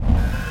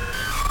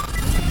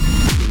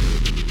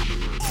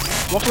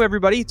Welcome,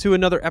 everybody, to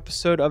another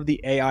episode of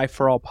the AI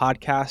for All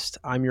podcast.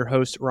 I'm your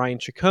host, Ryan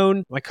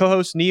Chacon. My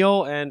co-host,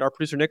 Neil, and our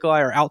producer, Nikolai,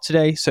 are out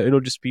today, so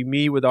it'll just be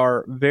me with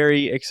our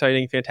very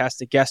exciting,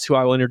 fantastic guest, who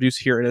I will introduce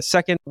here in a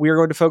second. We are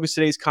going to focus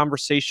today's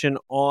conversation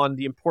on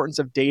the importance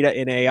of data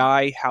in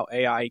AI, how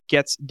AI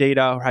gets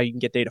data, or how you can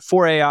get data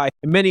for AI,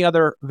 and many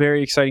other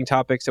very exciting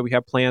topics that we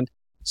have planned.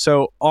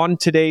 So on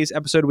today's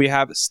episode, we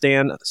have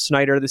Stan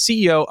Schneider, the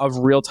CEO of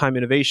Real Time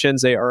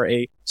Innovations. They are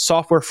a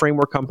software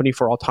framework company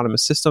for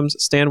autonomous systems.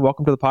 Stan,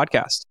 welcome to the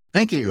podcast.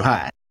 Thank you.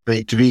 Hi.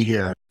 Great to be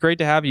here. Great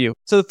to have you.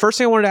 So the first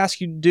thing I wanted to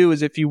ask you to do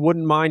is if you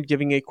wouldn't mind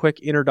giving a quick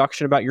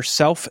introduction about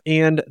yourself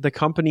and the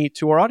company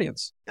to our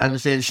audience. I'm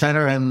Stan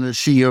Schneider. I'm the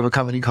CEO of a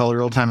company called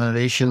Real Time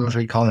Innovations.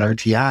 We call it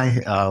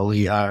RTI.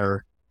 We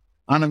are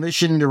on a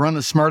mission to run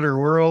a smarter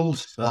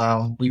world.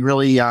 We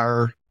really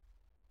are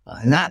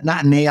not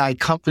an AI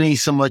company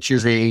so much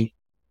as a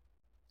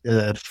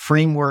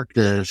framework,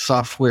 the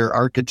software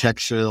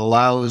architecture that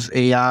allows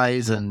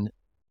AIs and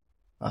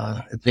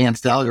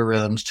advanced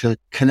algorithms to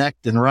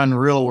connect and run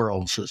real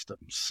world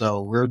systems.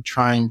 So we're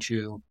trying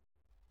to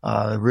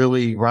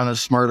really run a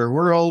smarter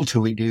world.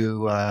 So we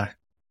do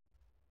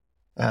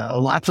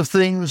lots of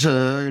things.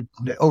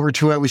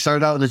 We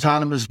started out with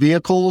autonomous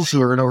vehicles.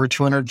 We're in over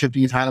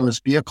 250 autonomous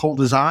vehicle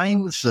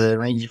designs,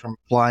 ranging from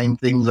flying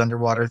things,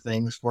 underwater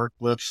things,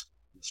 forklifts,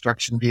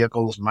 construction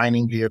vehicles,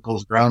 mining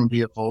vehicles, ground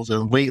vehicles,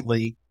 and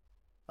lately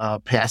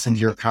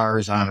passenger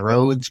cars on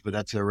roads, but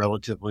that's a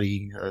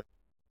relatively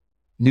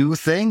new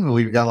thing.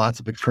 We've got lots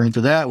of experience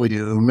with that. We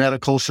do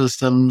medical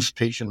systems,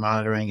 patient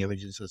monitoring,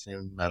 imaging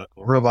systems,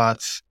 medical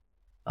robots,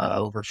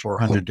 over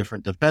 400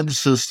 different defense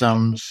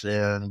systems,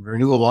 and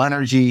renewable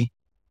energy,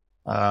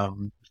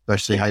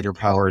 especially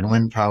hydropower and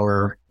wind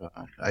power.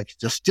 I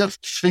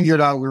just figured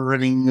out we're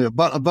running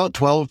about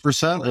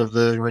 12% of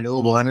the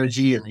renewable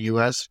energy in the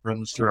U.S.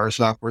 runs through our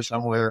software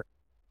somewhere.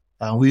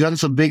 We've done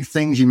some big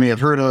things you may have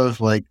heard of,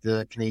 like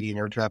the Canadian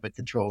Air Traffic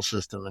Control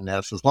System and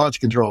NASA's Launch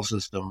Control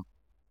System.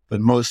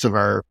 But most of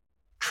our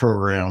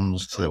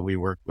programs that we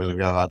work with, we've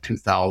got about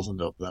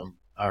 2,000 of them,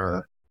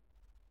 are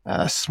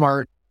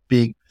smart,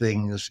 big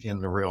things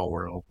in the real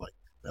world, like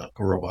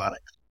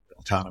robotics,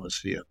 autonomous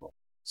vehicle.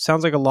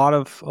 Sounds like a lot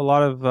of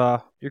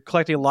you're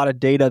collecting a lot of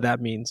data. That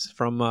means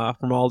from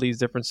all these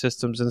different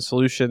systems and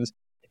solutions.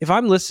 If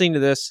I'm listening to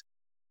this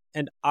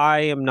and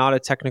I am not a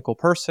technical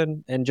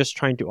person and just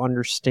trying to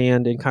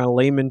understand in kind of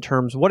layman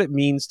terms what it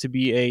means to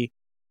be a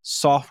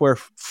software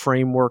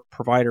framework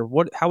provider,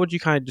 how would you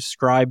kind of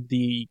describe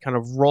the kind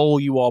of role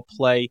you all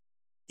play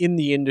in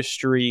the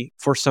industry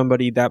for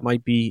somebody that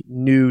might be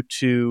new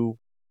to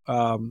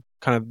kind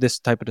of this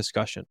type of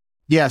discussion?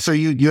 Yeah, so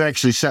you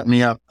actually set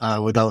me up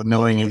without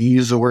knowing it. You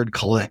use the word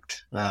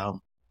collect.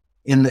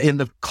 In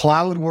the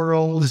cloud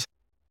world,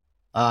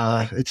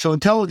 so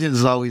intelligence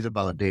is always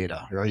about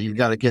data, right? You've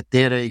got to get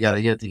data, you got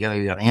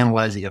to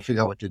analyze it, you got to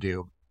figure out what to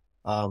do.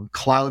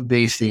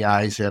 Cloud-based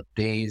AIs have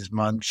days,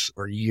 months,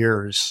 or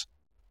years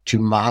to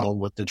model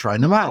what they're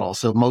trying to model.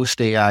 So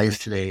most AIs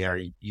today are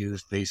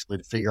used basically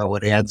to figure out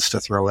what ads to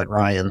throw at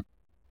Ryan.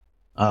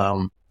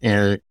 And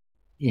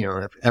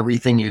if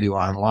everything you do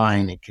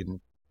online, it can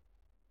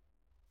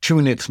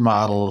tune its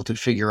model to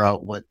figure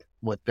out what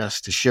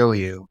best to show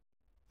you.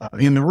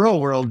 In the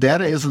real world,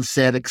 data isn't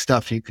static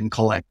stuff you can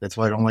collect. That's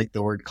why I don't like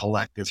the word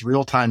collect. It's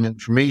real-time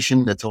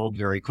information that's old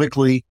very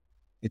quickly.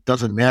 It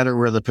doesn't matter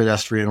where the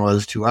pedestrian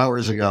was 2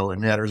 hours ago. It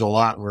matters a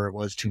lot where it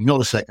was 2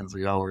 milliseconds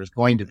ago, or is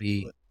going to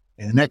be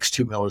in the next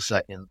 2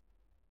 milliseconds.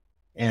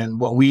 And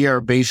what we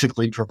are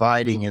basically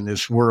providing in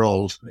this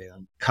world,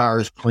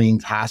 cars,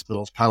 planes,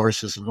 hospitals, power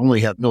systems only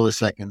have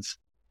milliseconds.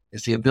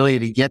 It's the ability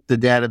to get the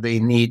data they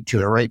need to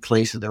the right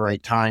place at the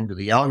right time, to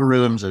the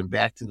algorithms and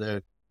back to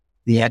the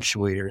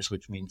actuators,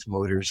 which means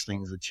motors,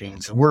 things that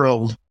change the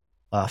world,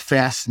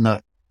 fast enough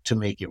to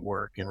make it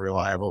work and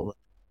reliable.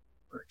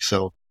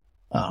 So,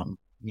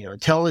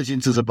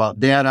 intelligence is about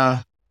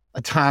data.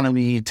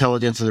 Autonomy,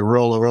 intelligence of the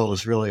real world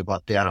is really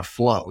about data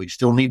flow. We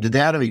still need the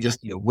data. We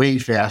just need it way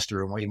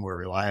faster and way more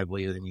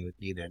reliably than you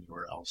would need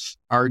anywhere else.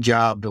 Our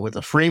job, what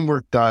the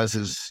framework does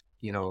is,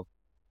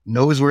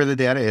 knows where the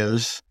data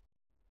is,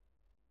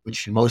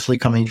 which is mostly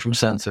coming from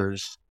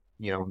sensors,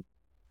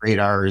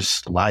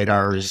 radars,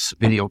 LiDARs,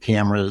 video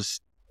cameras,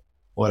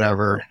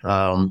 whatever,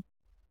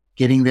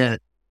 getting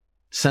that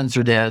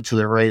sensor data to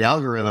the right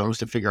algorithms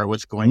to figure out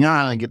what's going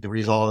on and get the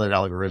result of that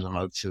algorithm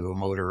out to a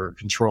motor or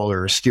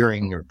controller or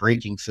steering or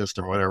braking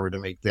system or whatever to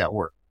make that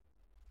work.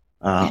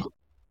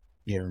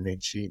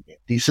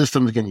 These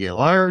systems can get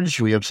large.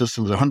 We have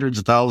systems with hundreds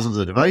of thousands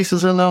of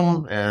devices in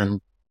them,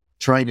 and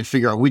trying to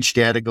figure out which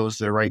data goes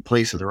to the right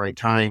place at the right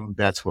time.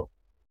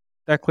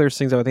 That clears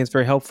things up. I think it's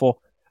very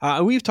helpful.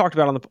 We've talked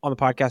about on the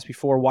podcast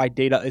before why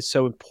data is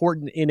so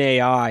important in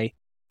AI.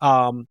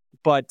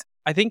 But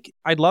I think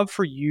I'd love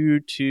for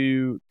you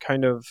to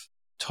kind of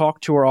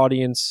talk to our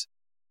audience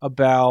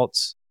about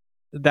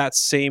that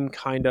same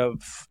kind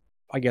of,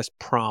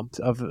 prompt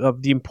of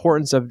the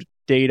importance of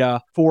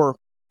data for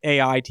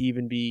AI to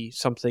even be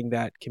something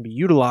that can be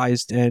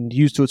utilized and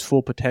used to its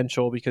full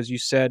potential? Because you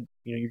said,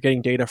 you're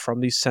getting data from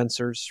these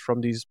sensors,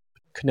 from these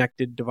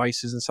connected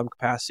devices in some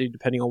capacity,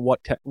 depending on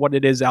what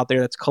it is out there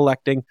that's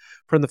collecting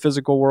from the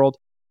physical world.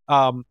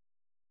 And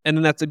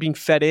then that's being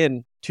fed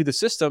in to the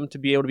system to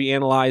be able to be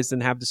analyzed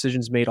and have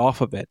decisions made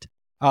off of it.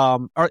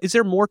 Is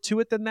there more to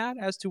it than that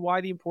as to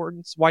why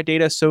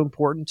data is so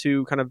important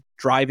to kind of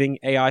driving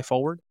AI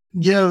forward?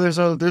 Yeah, there's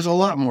a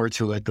lot more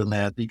to it than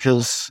that,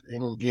 because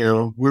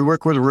we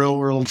work with real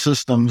world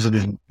systems,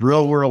 and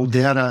real world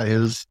data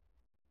is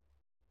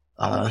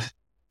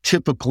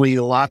typically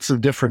lots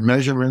of different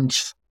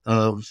measurements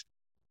of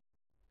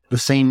the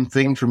same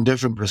thing from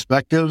different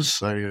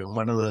perspectives.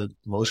 One of the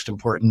most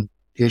important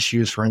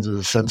issues, for instance,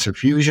 is sensor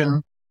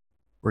fusion,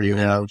 where you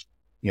have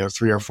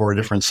 3 or 4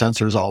 different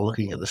sensors all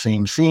looking at the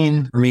same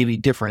scene, or maybe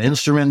different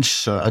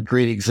instruments. A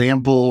great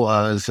example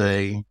is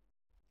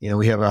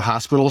we have a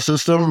hospital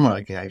system.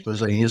 Like I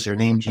suppose I use their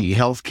name. GE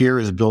Healthcare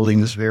is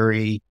building this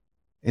very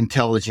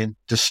intelligent,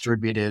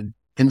 distributed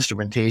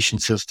instrumentation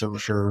system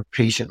for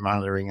patient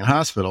monitoring in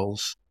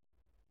hospitals.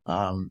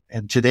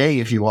 And today,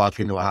 if you walk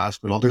into a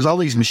hospital, there's all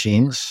these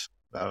machines.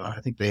 I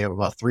think they have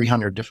about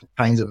 300 different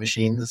kinds of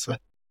machines,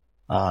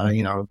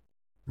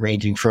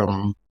 ranging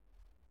from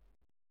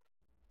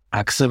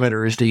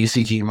oximeters to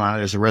ECG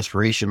monitors, to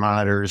respiration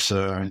monitors,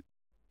 and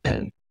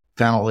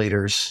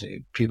ventilators.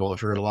 People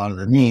have heard a lot of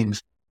the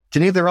names.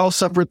 Today, they're all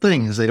separate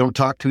things. They don't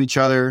talk to each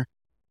other.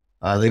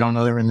 They don't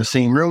know they're in the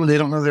same room. They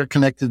don't know they're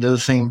connected to the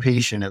same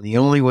patient. And the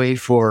only way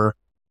for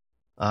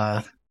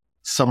for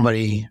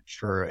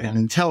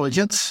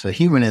a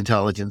human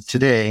intelligence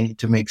today,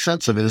 to make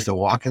sense of it, is to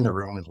walk in the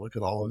room and look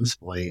at all the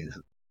displays,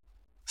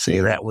 say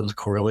that one's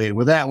correlated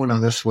with that one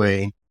in this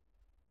way.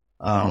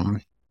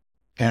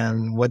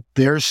 And what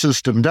their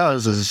system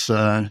does is,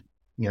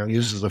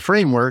 uses a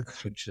framework,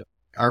 which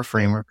our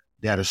framework,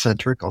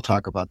 data-centric. I'll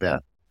talk about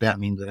that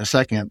means in a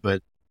second,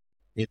 but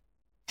it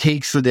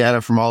takes the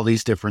data from all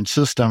these different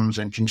systems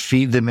and can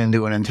feed them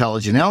into an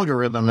intelligent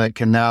algorithm that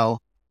can now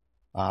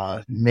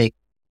make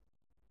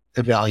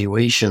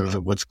evaluations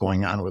of what's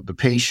going on with the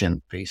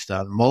patient based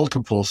on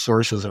multiple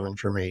sources of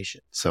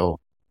information. So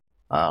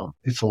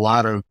it's a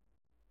lot of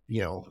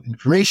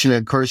information.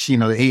 Of course,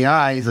 the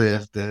AI,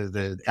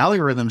 the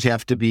algorithms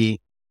have to be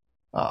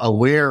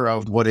aware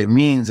of what it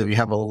means if you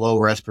have a low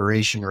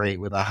respiration rate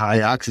with a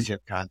high oxygen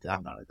content.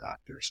 I'm not a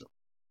doctor, so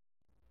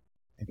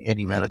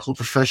any medical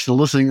professional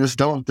listening to this,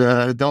 don't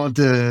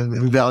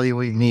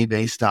evaluate me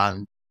based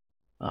on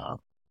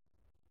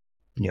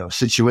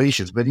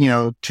situations. But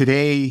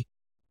today,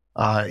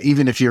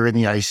 even if you're in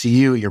the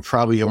ICU, you're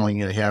probably only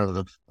going to have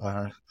the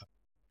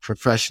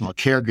professional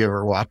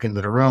caregiver walk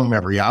into the room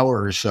every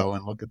hour or so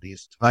and look at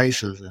these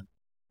devices,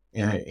 and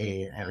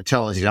an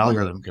intelligent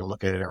algorithm can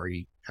look at it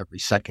every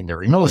second,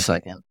 every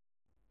millisecond.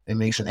 It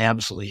makes an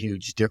absolutely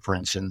huge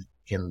difference in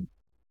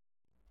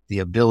the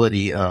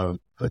ability of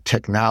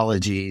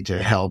technology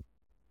to help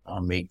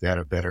make that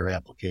a better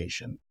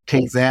application.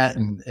 Take that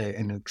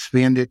and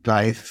expand it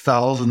by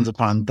thousands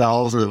upon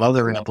thousands of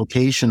other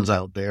applications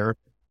out there.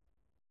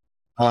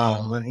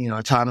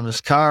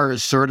 Autonomous car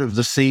is sort of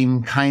the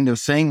same kind of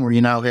thing, where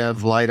you now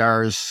have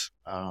LiDARs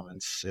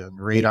and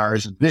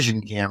radars and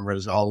vision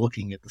cameras all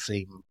looking at the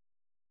same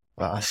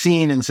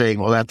scene and saying,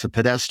 well, that's a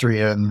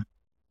pedestrian,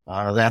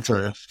 that's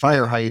a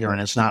fire hydrant,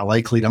 and it's not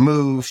likely to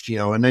move,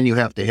 and then you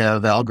have to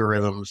have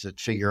algorithms that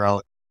figure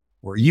out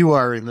where you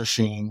are in the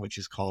scene, which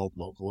is called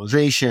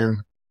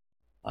localization.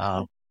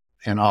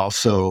 And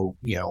also,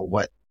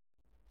 what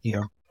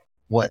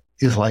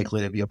is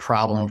likely to be a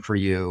problem for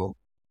you.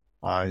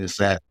 Is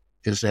that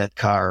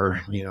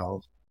car,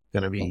 going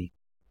to be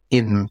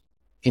in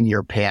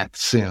your path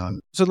soon?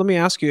 So let me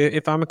ask you,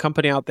 if I'm a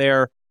company out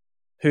there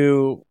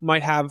who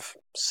might have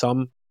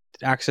some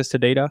access to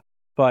data,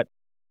 but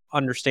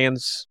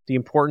understands the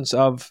importance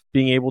of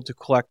being able to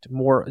collect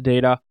more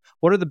data,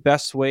 what are the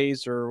best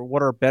ways, or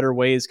what are better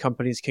ways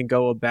companies can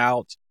go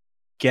about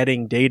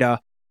getting data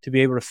to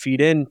be able to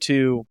feed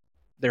into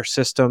their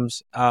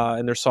systems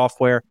and their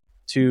software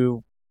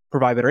to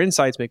provide better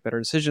insights, make better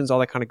decisions, all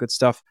that kind of good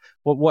stuff?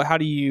 How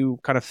do you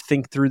kind of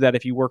think through that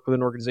if you work with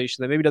an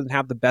organization that maybe doesn't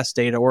have the best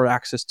data or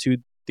access to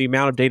the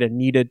amount of data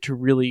needed to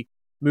really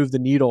move the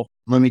needle?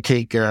 Let me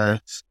take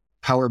a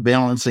power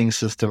balancing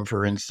system,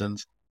 for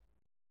instance.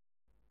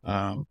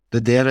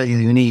 The data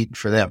you need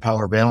for that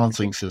power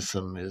balancing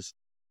system is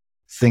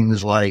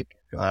things like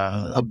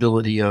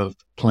ability of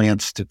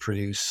plants to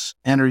produce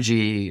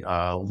energy,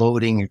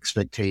 loading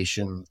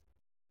expectations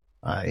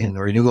in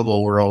the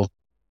renewable world,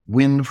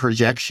 wind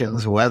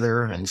projections,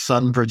 weather and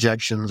sun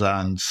projections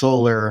on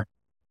solar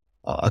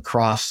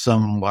across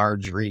some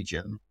large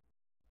region.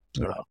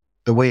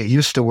 The way it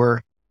used to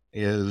work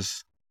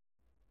is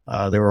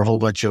there were a whole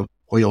bunch of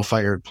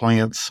oil-fired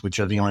plants, which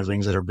are the only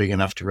things that are big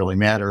enough to really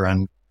matter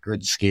on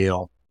grid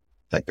scale.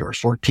 In fact, there were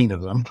 14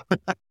 of them.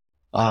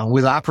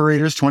 With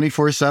operators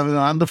 24/7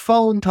 on the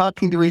phone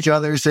talking to each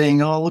other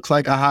saying, oh, it looks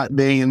like a hot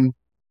day in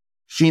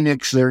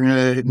Phoenix. They're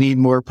going to need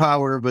more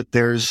power, but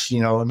there's,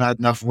 not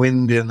enough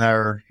wind in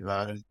our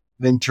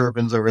wind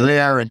turbines over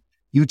there, and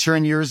you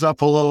turn yours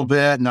up a little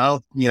bit, and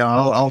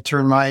I'll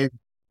turn my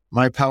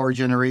power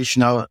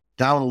generation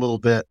down a little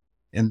bit.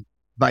 And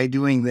by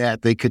doing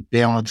that, they could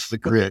balance the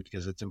grid,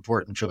 because it's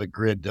important for the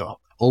grid to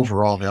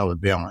overall have a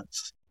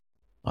balance.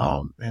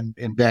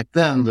 And back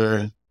then,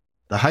 the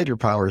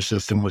hydropower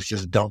system was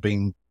just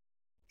dumping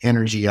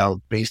energy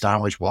out based on how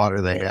much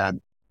water they had.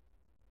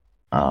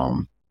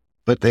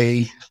 But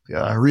they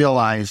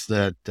realized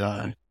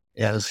that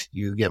as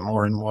you get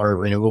more and more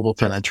renewable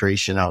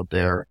penetration out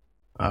there,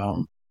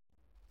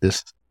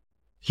 this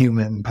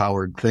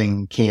human-powered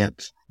thing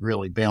can't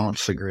really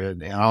balance the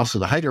grid. And also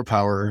the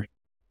hydropower.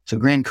 So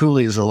Grand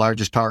Coulee is the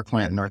largest power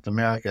plant in North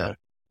America.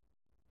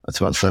 That's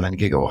about 7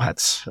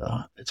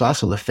 gigawatts. It's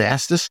also the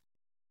fastest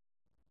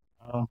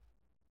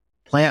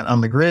plant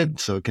on the grid,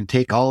 so it can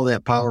take all of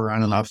that power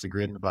on and off the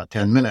grid in about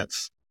 10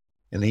 minutes.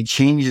 And they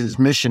changed its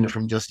mission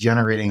from just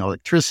generating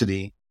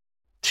electricity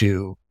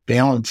to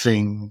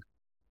balancing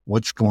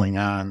what's going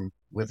on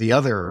with the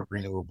other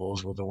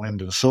renewables, with the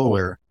wind and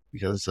solar,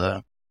 because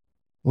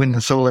wind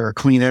and solar are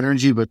clean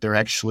energy, but they're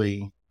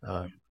actually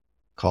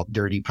called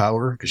dirty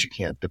power because you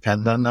can't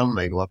depend on them.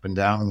 They go up and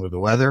down with the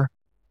weather.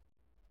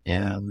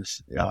 And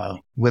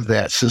with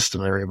that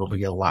system, they're able to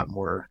get a lot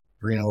more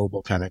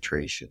renewable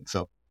penetration.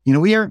 So,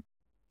 your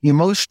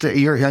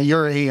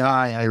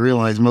AI, I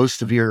realize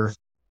most of your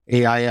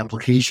AI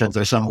applications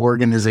are some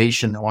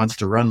organization that wants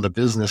to run the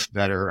business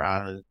better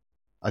on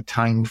a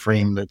time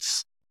frame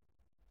that's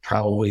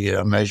probably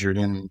measured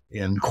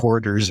in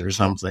quarters or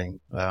something.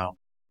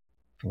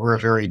 We're a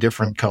very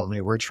different company.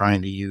 We're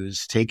trying to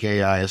take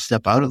AI a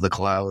step out of the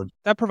cloud.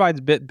 That provides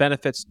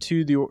benefits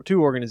to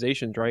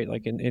organizations, right?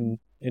 Like in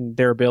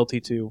their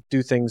ability to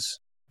do things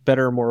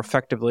better, more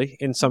effectively,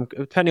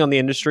 depending on the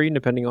industry and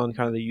depending on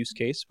kind of the use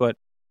case. But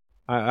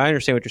I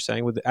understand what you're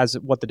saying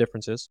what the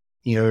difference is.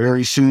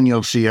 Very soon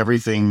you'll see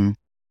everything.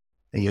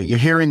 You're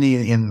hearing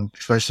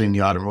especially in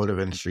the automotive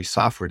industry,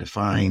 software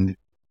defined.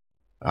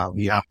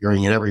 You're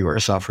hearing it everywhere: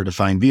 software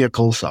defined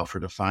vehicles, software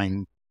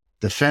defined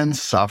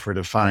defense, software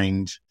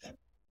defined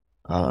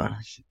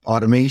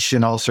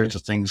automation, all sorts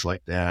of things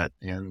like that.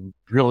 And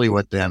really,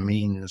 what that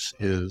means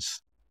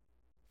is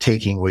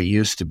taking what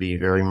used to be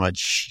very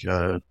much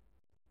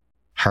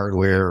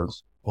hardware,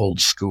 old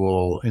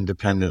school,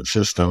 independent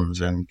systems,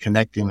 and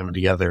connecting them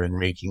together and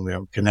making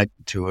them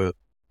connected to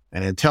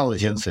an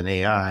intelligence, an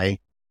AI,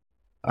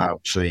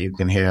 so you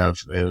can have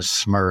a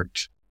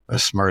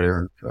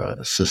smarter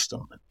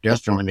system. It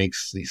definitely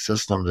makes these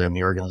systems and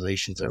the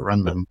organizations that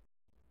run them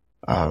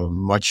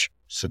much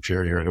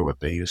superior to what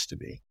they used to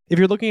be. If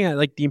you're looking at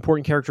like the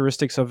important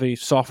characteristics of a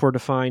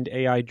software-defined,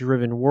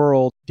 AI-driven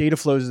world, data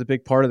flows is a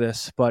big part of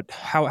this. But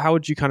how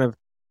would you kind of,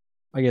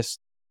 I guess,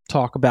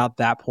 talk about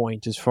that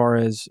point as far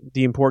as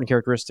the important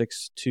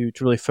characteristics to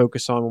really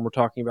focus on when we're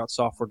talking about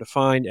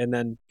software-defined, and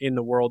then in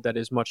the world that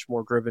is much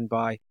more driven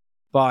by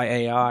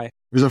AI?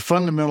 There's a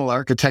fundamental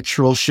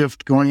architectural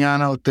shift going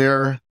on out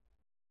there,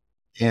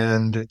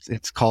 and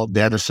it's called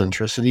data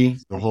centricity.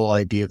 The whole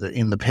idea that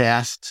in the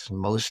past,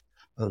 most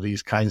of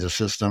these kinds of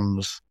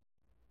systems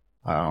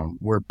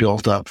were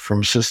built up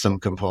from system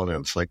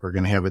components. Like, we're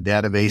going to have a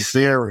database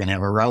there, we're going to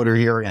have a router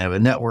here, we're going to have a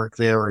network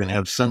there, we're going to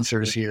have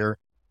sensors here.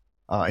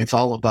 It's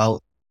all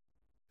about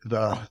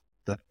the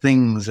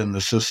things in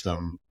the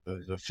system,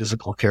 the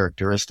physical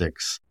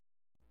characteristics.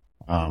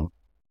 The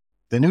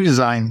new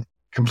design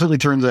completely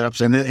turns that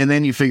upside down, and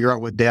then you figure out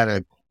what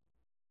data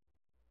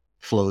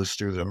flows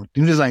through them.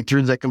 New design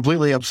turns that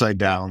completely upside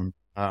down.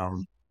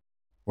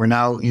 Where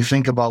now you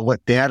think about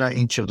what data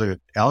each of the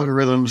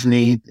algorithms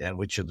need and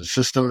which of the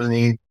systems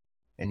need,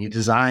 and you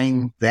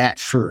design that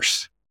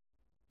first.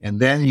 And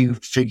then you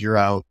figure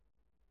out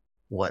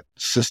what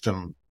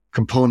system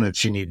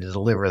components you need to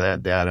deliver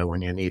that data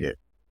when you need it.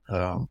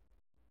 And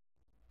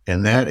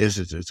that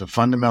it's a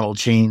fundamental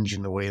change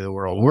in the way the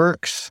world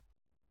works.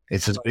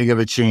 It's as big of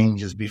a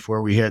change as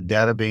before we had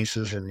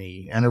databases in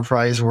the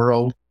enterprise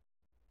world.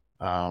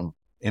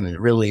 And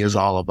it really is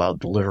all about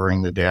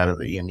delivering the data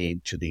that you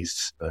need to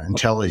these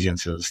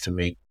intelligences to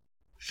make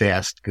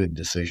fast, good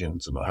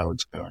decisions about how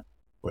it's going,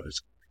 what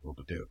it's able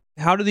to do.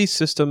 How do these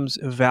systems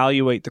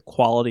evaluate the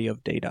quality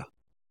of data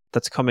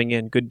that's coming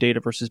in, good data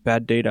versus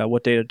bad data,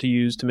 what data to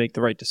use to make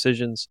the right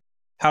decisions?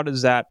 How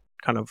does that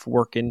kind of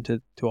work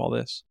into all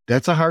this?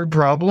 That's a hard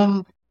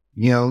problem.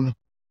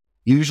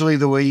 Usually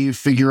the way you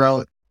figure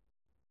out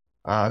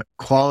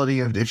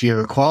if you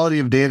have a quality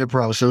of data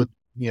problem, so,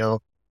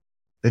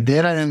 the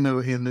data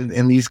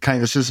in these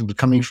kind of systems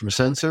coming from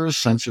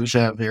sensors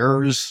have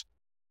errors.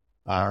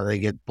 They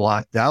get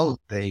blocked out.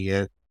 They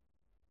get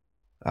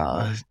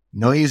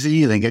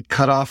noisy. They get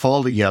cut off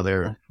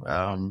altogether.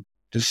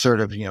 Just sort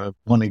of,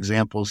 one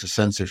example is the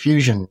sensor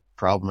fusion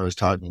problem I was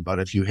talking about.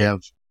 If you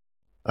have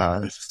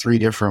 3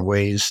 different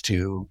ways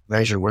to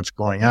measure what's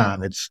going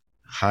on, it's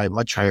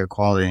much higher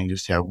quality than you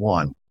just have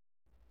one.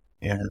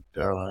 And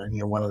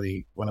one of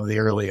the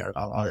early,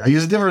 I'll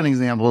use a different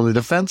example in the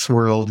defense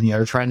world.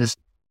 Trying to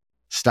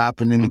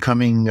stop an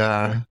incoming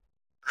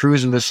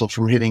cruise missile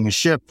from hitting a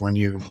ship when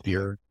your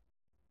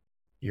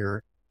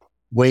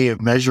way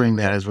of measuring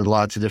that is with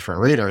lots of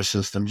different radar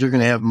systems. You're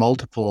going to have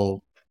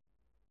multiple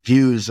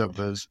views of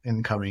those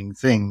incoming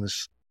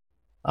things.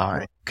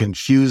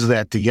 Confuse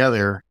that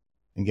together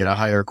and get a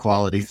higher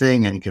quality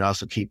thing. And you can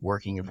also keep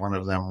working if one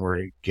of them were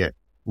to get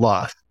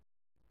lost.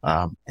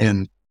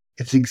 And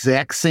it's the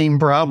exact same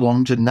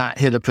problem to not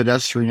hit a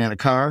pedestrian in a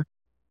car.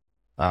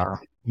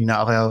 You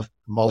now have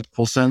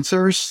multiple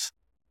sensors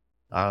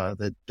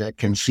that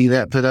can see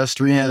that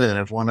pedestrian. And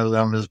if one of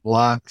them is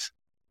blocked,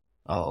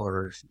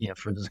 or,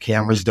 for the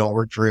cameras don't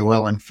work very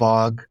well in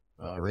fog,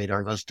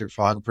 radar does their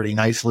fog pretty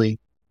nicely.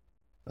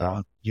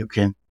 You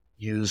can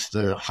use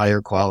the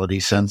higher quality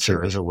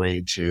sensor as a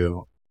way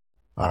to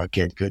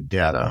get good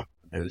data.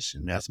 There's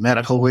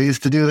mathematical ways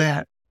to do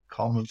that,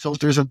 call them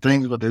filters and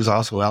things, but there's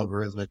also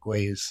algorithmic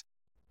ways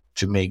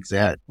to make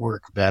that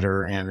work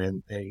better.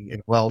 And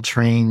a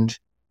well-trained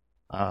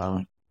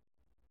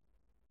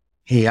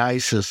AI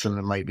system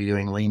that might be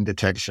doing lane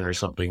detection or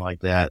something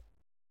like that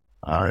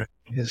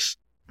is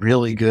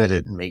really good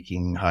at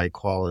making high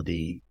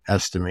quality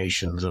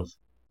estimations of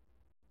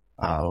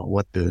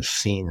what the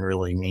scene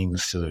really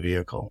means to the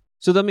vehicle.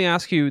 So let me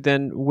ask you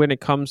then, when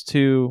it comes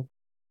to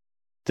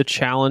the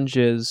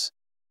challenges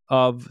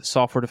of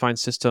software-defined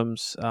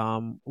systems,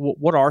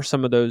 what are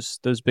some of those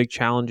big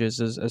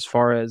challenges as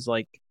far as,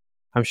 like,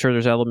 I'm sure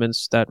there's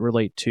elements that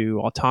relate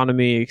to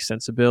autonomy,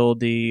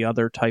 extensibility,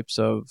 other types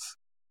of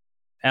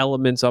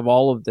elements of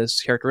all of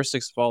this,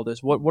 characteristics of all of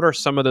this. What are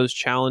some of those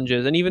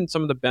challenges and even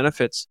some of the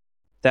benefits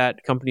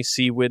that companies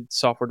see with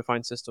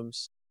software-defined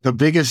systems? The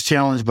biggest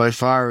challenge by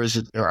far is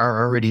that there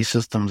are already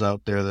systems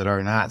out there that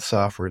are not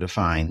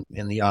software-defined.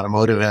 In the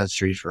automotive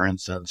industry, for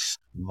instance,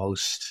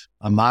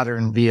 a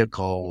modern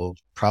vehicle will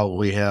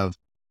probably have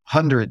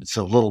hundreds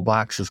of little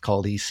boxes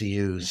called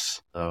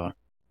ECUs,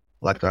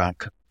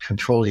 electronic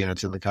control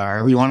units in the car.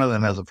 Every one of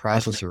them has a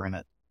processor in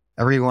it.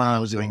 Every one of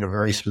them is doing a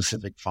very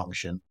specific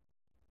function.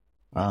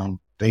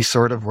 They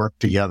sort of work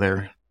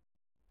together,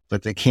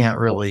 but they can't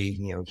really,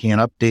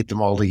 can't update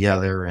them all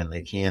together, and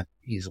they can't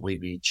easily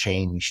be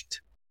changed.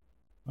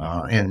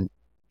 And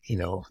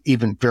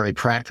even very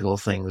practical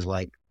things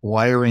like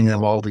wiring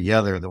them all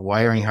together. The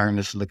wiring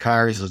harness in the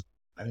cars is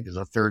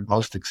the third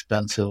most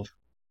expensive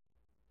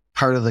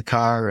part of the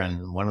car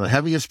and one of the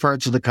heaviest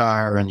parts of the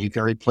car. And you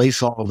can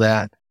replace all of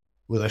that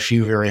with a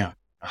few very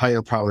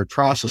higher powered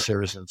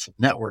processors and some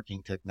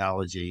networking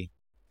technology.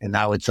 And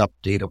now it's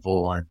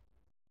updatable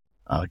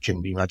and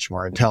can be much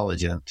more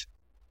intelligent.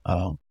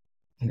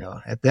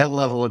 At that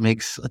level, it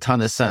makes a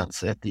ton of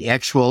sense. At the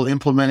actual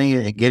implementing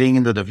it and getting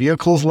into the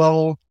vehicles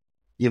level,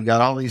 you've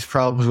got all these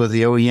problems with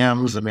the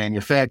OEMs, the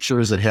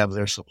manufacturers that have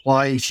their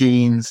supply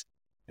chains,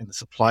 and the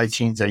supply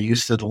chains are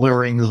used to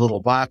delivering these little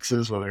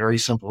boxes with very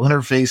simple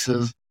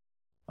interfaces.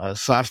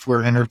 Software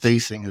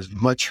interfacing is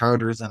much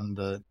harder than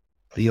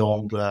the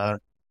old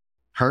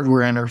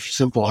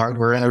simple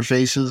hardware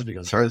interfaces,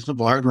 because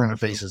simple hardware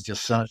interfaces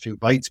just send a few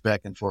bytes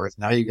back and forth.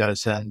 Now you got to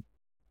send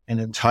an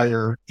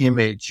entire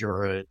image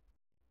or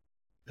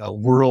a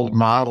world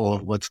model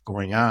of what's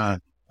going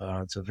on.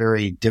 It's a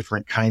very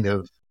different kind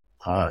of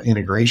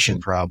integration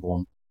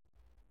problem.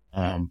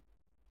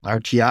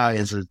 RTI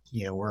is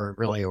we're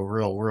really a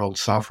real world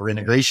software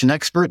integration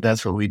expert.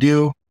 That's what we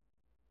do.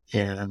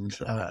 And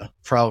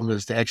problem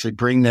is to actually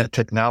bring that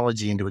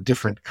technology into a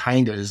different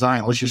kind of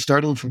design. Unless you're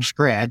starting from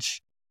scratch,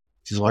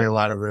 which is why a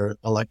lot of the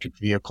electric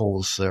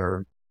vehicles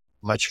are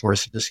much more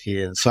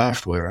sophisticated in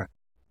software.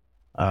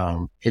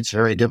 It's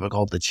very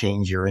difficult to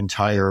change your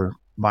entire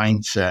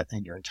mindset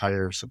and your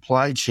entire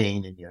supply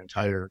chain and your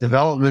entire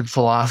development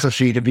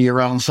philosophy to be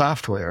around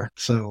software.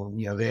 So,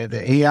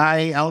 the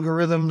AI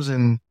algorithms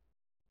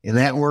in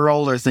that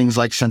world are things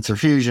like sensor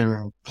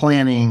fusion,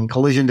 planning,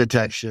 collision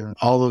detection.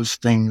 All those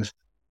things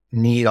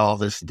need all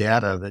this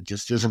data that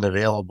just isn't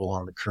available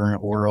in the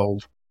current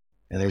world.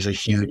 And there's a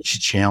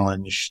huge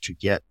challenge to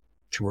get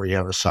to where you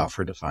have a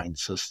software-defined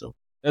system.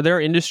 Are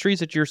there industries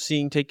that you're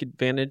seeing take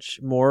advantage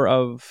more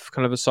of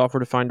kind of a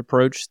software-defined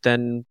approach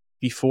than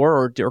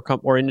before,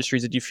 or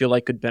industries that you feel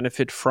like could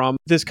benefit from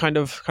this kind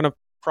of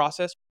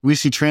process? We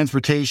see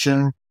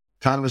transportation,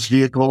 autonomous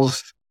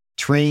vehicles,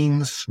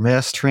 trains,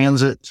 mass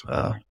transit,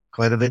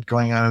 quite a bit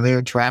going on in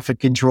there. Traffic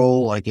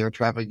control, like air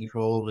traffic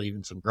control,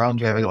 even some ground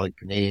traffic, like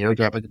Canadian air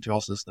traffic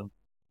control system.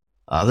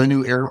 The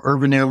new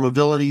urban air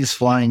mobilities,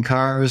 flying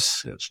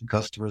cars, some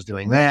customers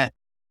doing that.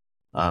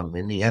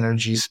 In the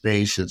energy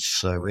space,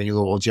 it's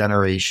renewable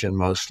generation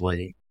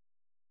mostly.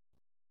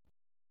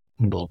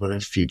 A little bit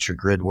of future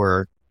grid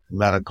work,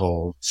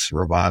 medical,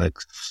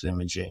 robotics,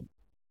 imaging,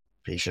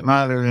 patient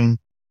monitoring,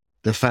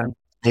 defense,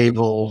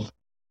 naval,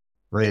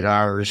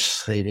 radars,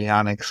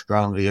 avionics,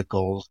 ground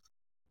vehicles,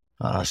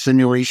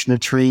 simulation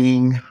of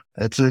training,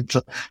 and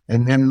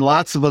then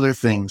lots of other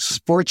things,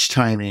 sports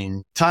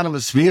timing,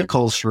 autonomous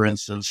vehicles, for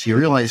instance. You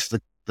realize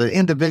that the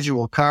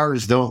individual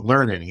cars don't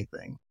learn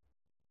anything.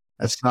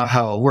 That's not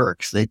how it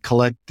works. They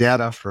collect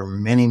data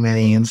from many,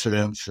 many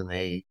incidents, and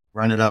they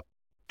run it up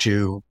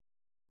to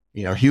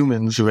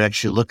humans who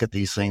actually look at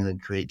these things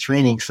and create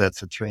training sets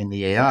to train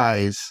the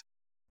AIs.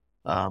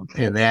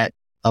 And that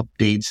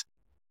updates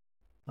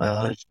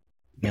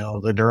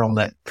the neural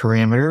net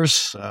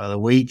parameters, the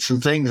weights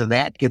and things, and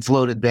that gets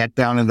loaded back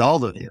down into all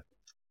the vehicles.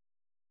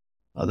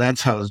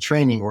 That's how the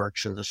training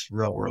works in this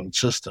real world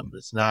system.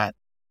 It's not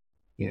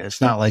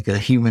like a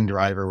human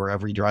driver where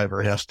every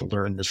driver has to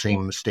learn the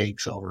same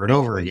mistakes over and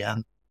over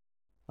again.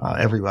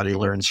 Everybody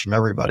learns from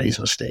everybody's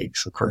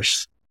mistakes. Of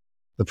course,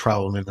 the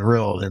problem in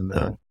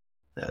the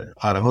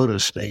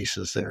automotive space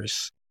is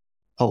there's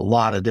a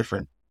lot of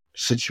different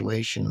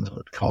situations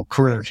called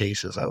corner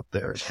cases out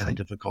there. It's kind of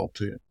difficult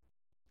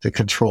to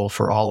control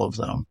for all of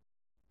them.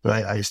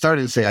 But I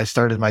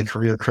started my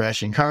career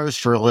crashing cars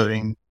for a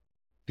living,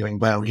 doing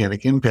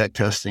biomechanic impact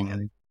testing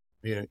in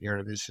the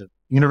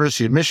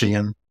University of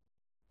Michigan.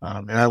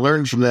 And I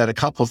learned from that a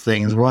couple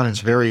things. One, it's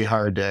very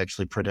hard to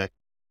actually predict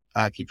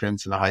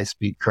occupants in a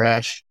high-speed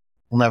crash.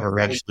 We'll never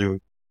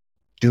actually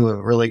do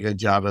a really good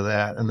job of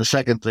that. And the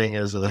second thing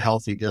is the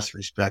healthy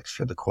disrespect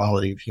for the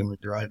quality of human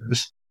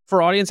drivers.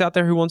 For audience out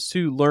there who wants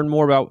to learn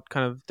more about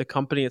kind of the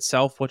company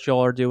itself, what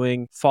y'all are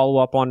doing, follow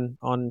up on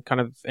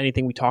kind of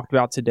anything we talked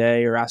about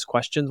today or ask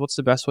questions, what's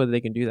the best way that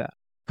they can do that?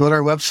 Go to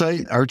our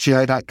website,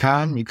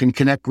 rti.com. You can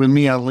connect with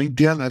me on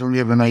LinkedIn. I don't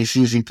have a nice,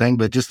 easy thing,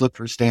 but just look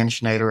for Stan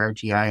Schneider,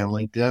 RTI on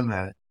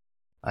LinkedIn.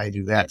 I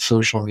do that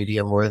social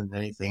media more than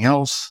anything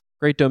else.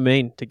 Great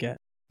domain to get.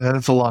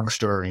 It's a long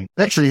story.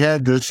 I actually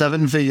had the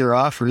 7-figure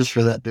offers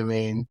for that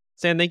domain.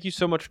 Stan, thank you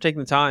so much for taking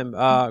the time.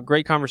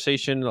 Great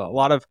conversation. A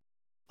lot of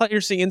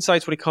interesting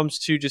insights when it comes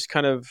to just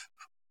kind of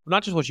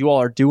not just what you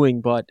all are doing,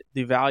 but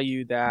the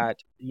value that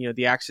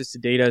the access to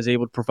data is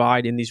able to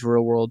provide in these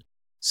real world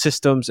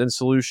systems and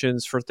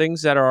solutions for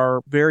things that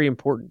are very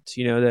important.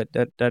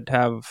 That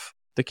have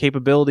the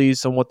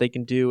capabilities and what they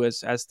can do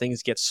as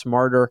things get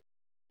smarter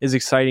is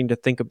exciting to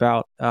think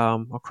about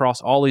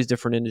across all these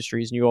different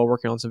industries. And you all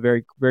working on some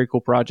very, very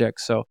cool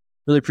projects. So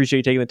really appreciate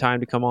you taking the time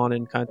to come on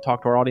and kind of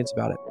talk to our audience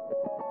about it.